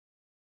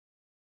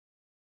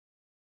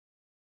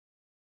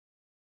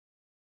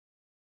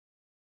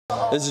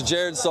This is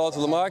Jarrod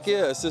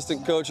Saltalamacchia,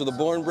 assistant coach of the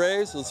Bourne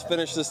Braves. Let's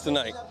finish this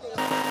tonight.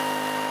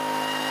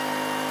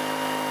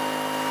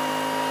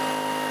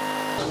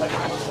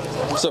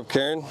 What's up,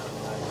 Karen?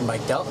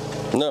 Mic'd up?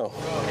 No.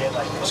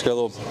 Just got a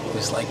little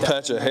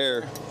patch of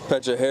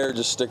hair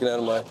just sticking out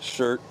of my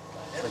shirt.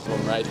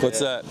 Right. What's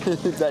that?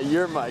 Is that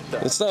your mic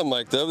up? It's not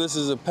mic'd up. This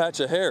is a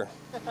patch of hair.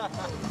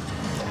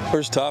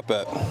 Where's Top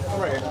at?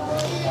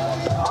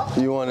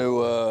 You want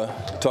to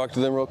talk to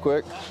them real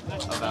quick?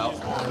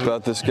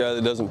 About this guy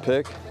that doesn't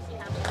pick?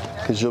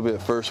 Because you'll be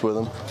at first with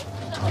him.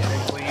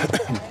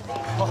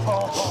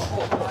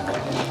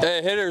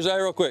 Hey, hitters, out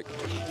real quick.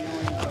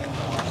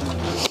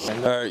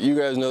 All right, you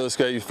guys know this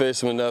guy. You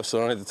faced him enough, so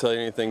I don't have to tell you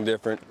anything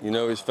different. You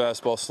know he's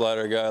fastball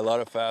slider guy, a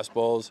lot of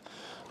fastballs.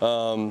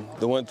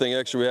 The one thing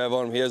extra we have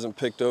on him, he hasn't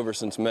picked over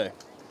since May.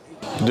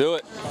 Do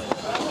it.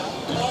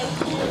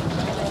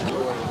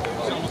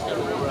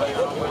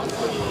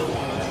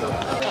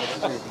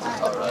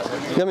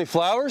 You got me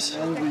flowers?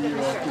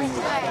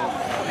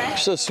 You're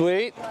so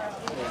sweet.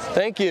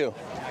 Thank you.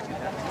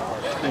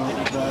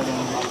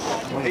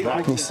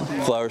 These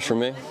flowers for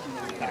me.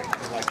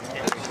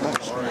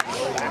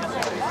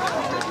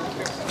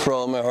 For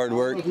all my hard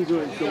work.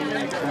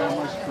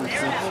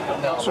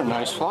 Those are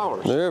nice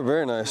flowers. They're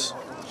very nice.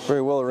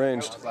 Very well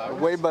arranged.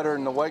 Way better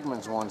than the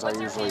Wegmans ones I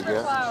usually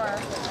get.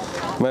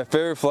 My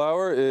favorite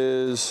flower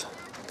is...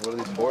 What are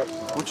these for?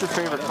 What's your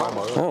favorite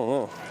flower? I don't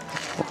know.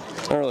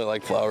 I don't really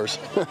like flowers.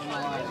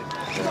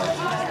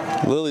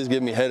 Lilies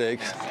give me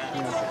headaches.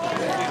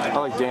 I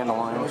like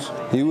dandelions.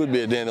 You would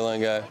be a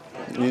dandelion guy.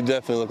 You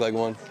definitely look like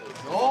one.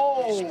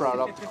 Oh! Sprout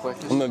up the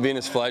quickest. I'm a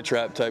Venus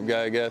flytrap type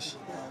guy, I guess.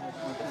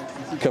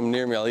 Come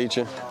near me, I'll eat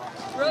you.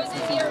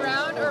 Roses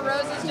year-round or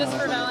roses just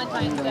for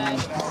Valentine's Day?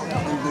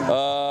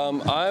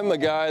 I'm a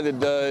guy that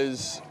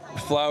does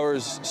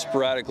flowers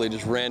sporadically,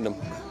 just random.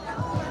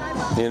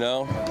 You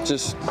know,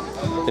 just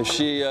if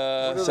she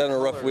had a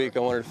rough week, I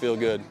want her to feel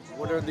good.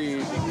 What are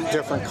the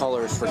different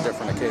colors for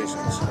different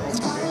occasions?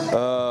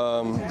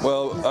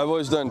 Well, I've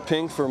always done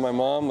pink for my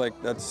mom, like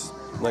that's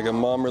like a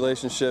mom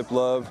relationship,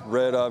 love.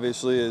 Red,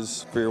 obviously,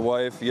 is for your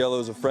wife. Yellow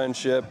is a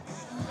friendship.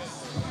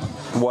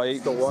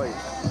 White. The white.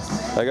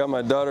 I got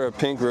my daughter a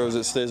pink rose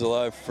that stays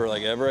alive for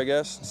like ever, I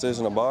guess. It stays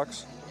in a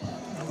box.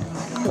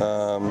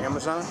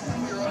 Amazon?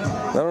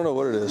 I don't know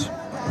what it is.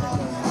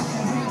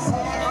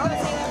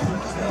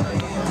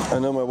 I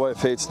know my wife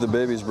hates the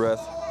baby's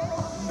breath.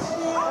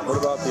 What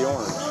about the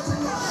orange?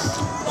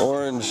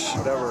 Orange.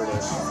 Whatever it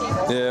is.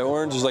 Yeah,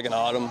 orange is like an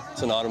autumn.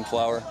 It's an autumn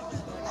flower.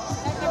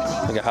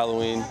 Like a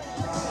Halloween,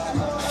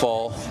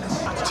 fall.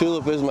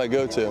 Tulip is my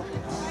go-to.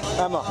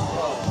 Emma.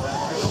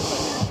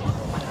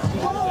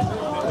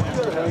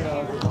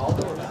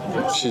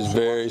 She's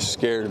very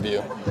scared of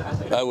you.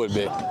 I would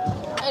be.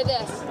 Or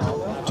this?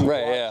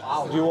 Right, yeah.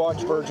 Do you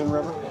watch Virgin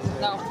River?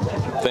 No.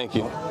 Thank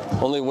you.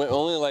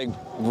 Only like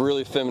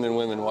really feminine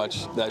women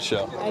watch that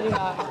show. I do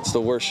not. It's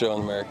the worst show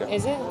in America.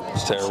 Is it?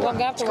 It's terrible. Well, I'm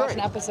gonna have to watch an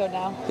episode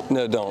now.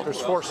 No, don't.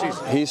 There's 4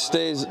 seasons. He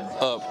stays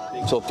up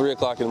till 3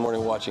 o'clock in the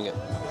morning watching it.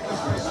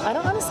 I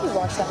don't honestly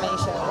watch that many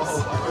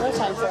shows. No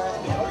time for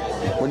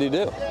it. What do you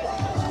do?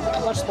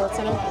 I watch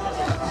SportsCenter.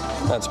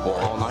 That's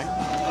boring. All night?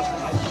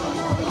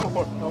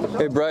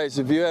 Hey Bryce,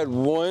 if you had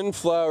one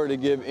flower to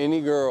give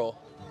any girl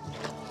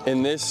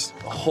in this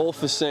whole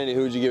vicinity,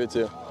 who would you give it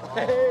to?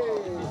 Hey!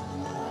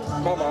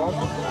 My mom.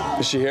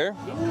 Is she here?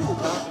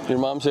 Your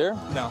mom's here?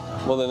 No.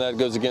 Well, then that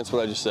goes against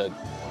what I just said.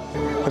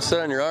 What's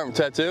that on your arm?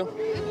 Tattoo?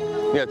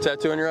 You got a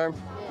tattoo on your arm?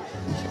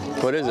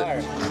 What is it?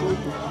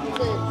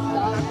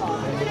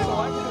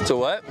 It's a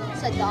what?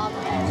 It's a dog.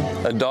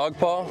 A dog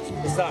paw?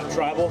 It's not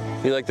tribal.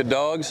 You like the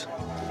dogs?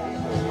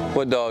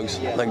 What dogs?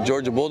 Like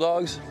Georgia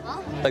Bulldogs? Huh?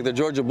 Like the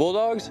Georgia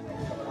Bulldogs?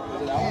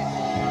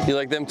 You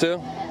like them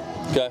too?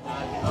 Okay.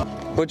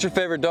 What's your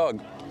favorite dog?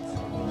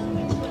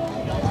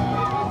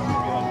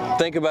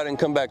 Think about it and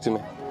come back to me.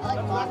 I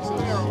like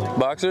boxers.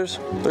 Boxers?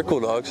 They're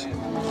cool dogs.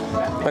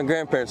 My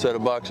grandparents had a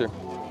boxer.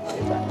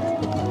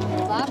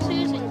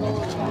 Boxers and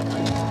gold.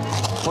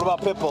 What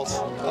about pit bulls?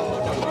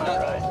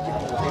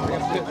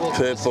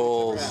 Pit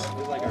bulls.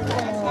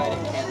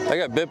 I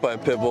got bit by a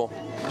pit bull.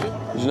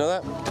 Did you know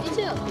that? Me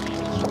too.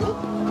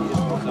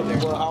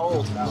 Well, how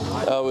old?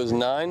 I was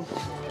 9.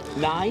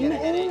 9?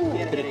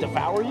 Did it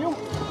devour you?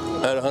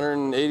 I had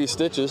 180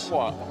 stitches.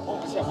 What?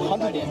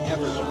 100?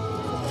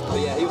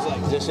 Yeah, he was like,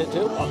 is this it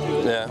too?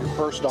 Yeah.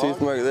 First dog? Tooth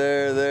mark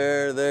there.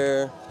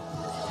 There.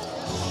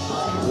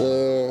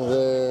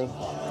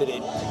 Did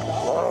it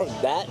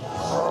that?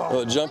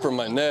 Well, it jumped from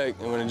my neck,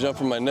 and when it jumped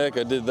from my neck,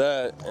 I did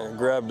that, and it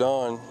grabbed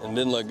on and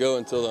didn't let go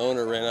until the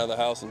owner ran out of the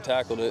house and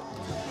tackled it,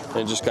 and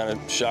it just kind of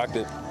shocked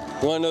it.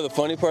 You want to know the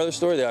funny part of the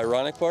story, the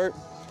ironic part?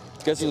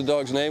 Guess what the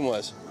dog's name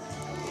was?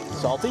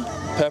 Salty?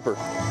 Pepper.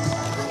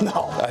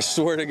 No. I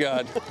swear to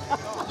God.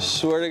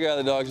 Swear to God,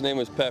 the dog's name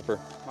was Pepper.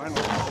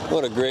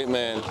 What a great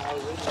man.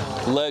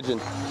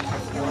 Legend.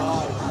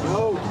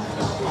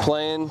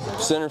 Playing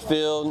center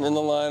field in the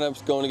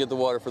lineups, going to get the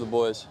water for the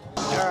boys.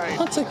 All right.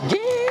 Once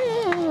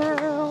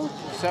again.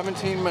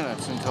 17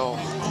 minutes until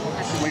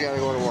we gotta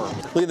go to work.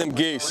 Look at them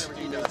geese.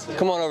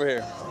 Come on over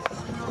here.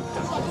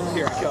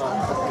 Here I come.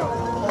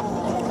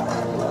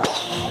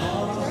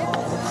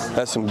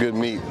 That's some good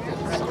meat.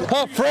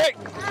 Huh, Frick?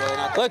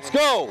 Let's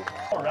go.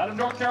 Out of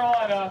North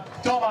Carolina,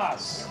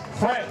 Tomas.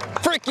 Frick.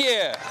 Frick,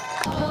 yeah.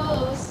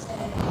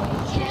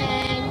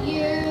 Can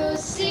you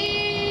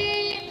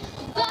see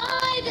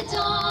by the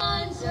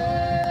dawn's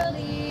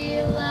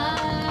early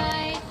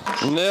light?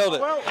 Nailed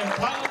it. And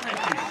Tyler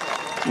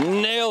Mickey.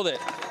 Nailed it.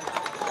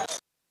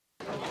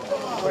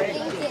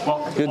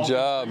 Good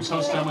job.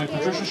 Host family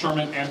Patricia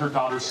Sherman and her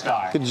daughter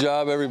Sky. Good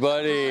job,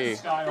 everybody.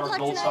 Sky, our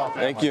Gold Star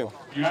family. Thank you.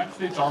 United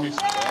States Army.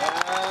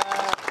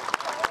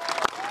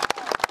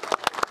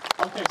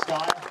 Okay,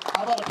 Sky,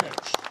 how about a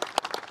pitch?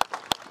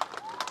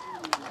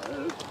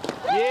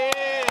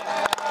 Yeah!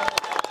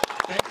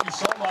 Thank you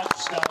so much,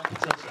 Sky and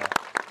Patricia.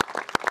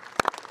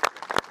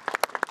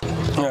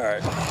 All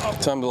right,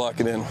 time to lock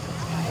it in.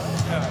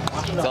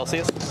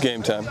 Celsius?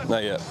 Game time,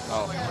 not yet.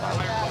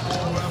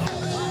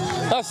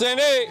 Oh,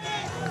 Sandy!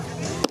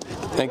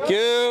 Thank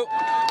you.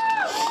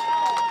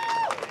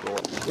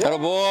 Atta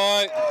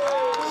boy.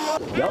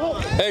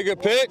 Hey,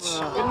 good pitch.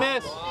 Good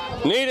miss.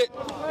 Need it.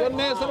 Good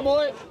miss, little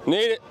boy.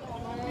 Need it.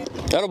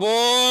 Atta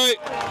boy.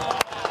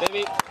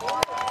 Baby.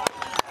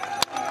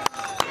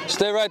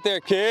 Stay right there,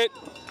 kid.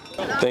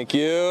 Thank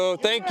you.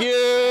 Thank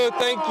you.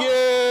 Thank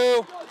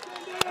you.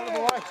 Atta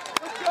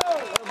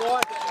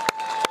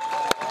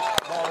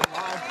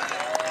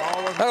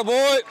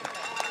boy.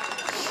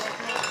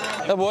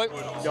 Atta boy.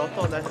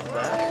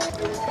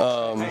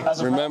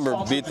 Remember,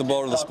 beat the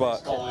ball to the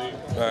spot. All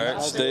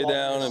right, stay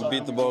down and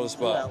beat the ball to the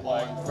spot.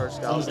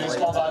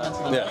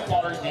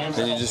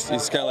 Yeah, and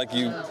it's kind of like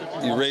you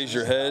raised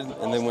your head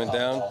and then went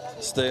down.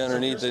 Stay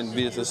underneath it and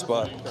beat it to the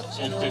spot.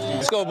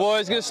 Let's go,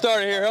 boys. Get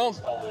started here, home.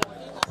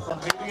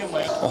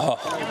 Oh,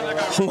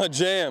 my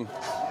jam.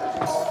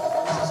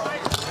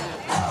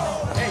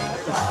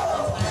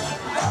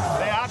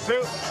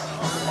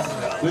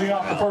 Leading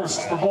off the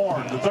first for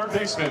Bourne, the third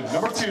baseman,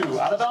 number 2,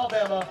 out of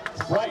Alabama,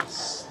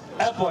 Bryce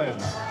Eplin.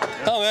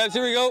 Oh, man,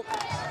 here we go.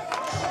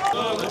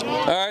 All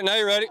right, now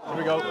you're ready. Here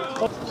we go.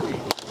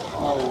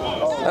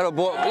 Atta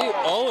boy. What are you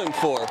 0-ing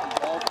for?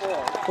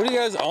 What are you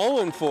guys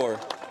 0-ing for?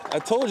 I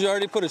told you I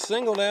already put a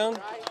single down.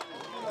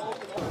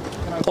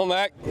 Come on,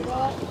 Mac.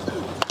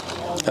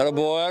 Atta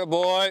boy, atta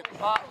boy.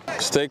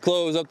 Stay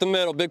close, up the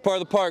middle. Big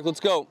part of the park. Let's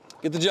go.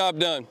 Get the job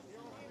done.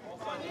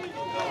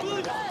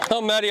 Come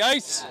on, Matty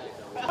Ice.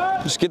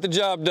 Just get the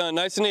job done,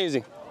 nice and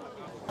easy.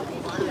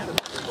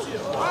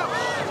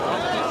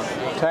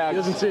 Tag. He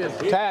doesn't see it.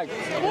 Tag.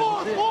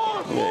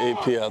 Yeah,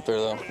 AP out there,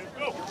 though.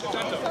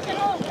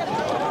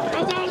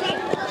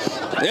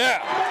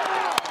 Yeah.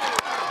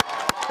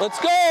 Let's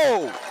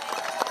go.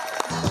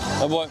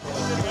 Oh, boy.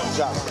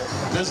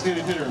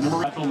 Designated hitter,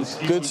 number 8.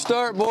 Good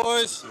start,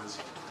 boys.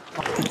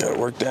 Gotta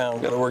work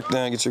down,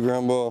 get your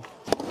ground ball.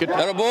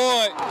 Atta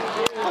boy.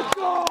 Let's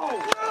go.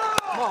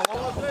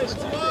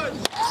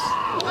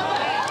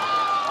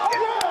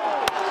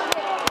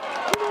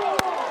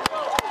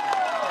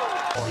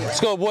 Let's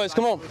go, boys,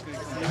 come on.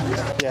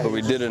 Yeah, But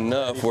we did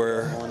enough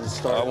where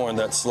I wanted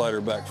that slider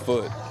back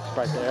foot.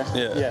 right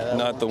there. Yeah,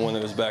 not the one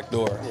that was back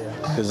door.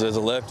 Because as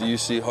a lefty, you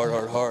see hard,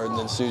 and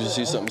then as soon as you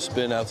see something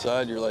spin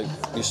outside, you're like,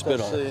 you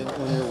spit on it.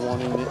 When you're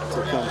wanting it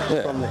to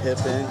come from the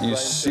hip in. You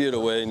see it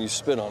away and you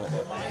spit on it.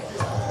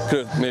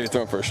 Could have maybe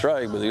thrown for a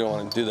strike, but you don't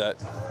want to do that.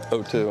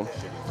 0-2.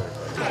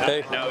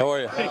 Hey, how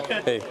are you?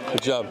 Hey,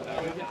 good job.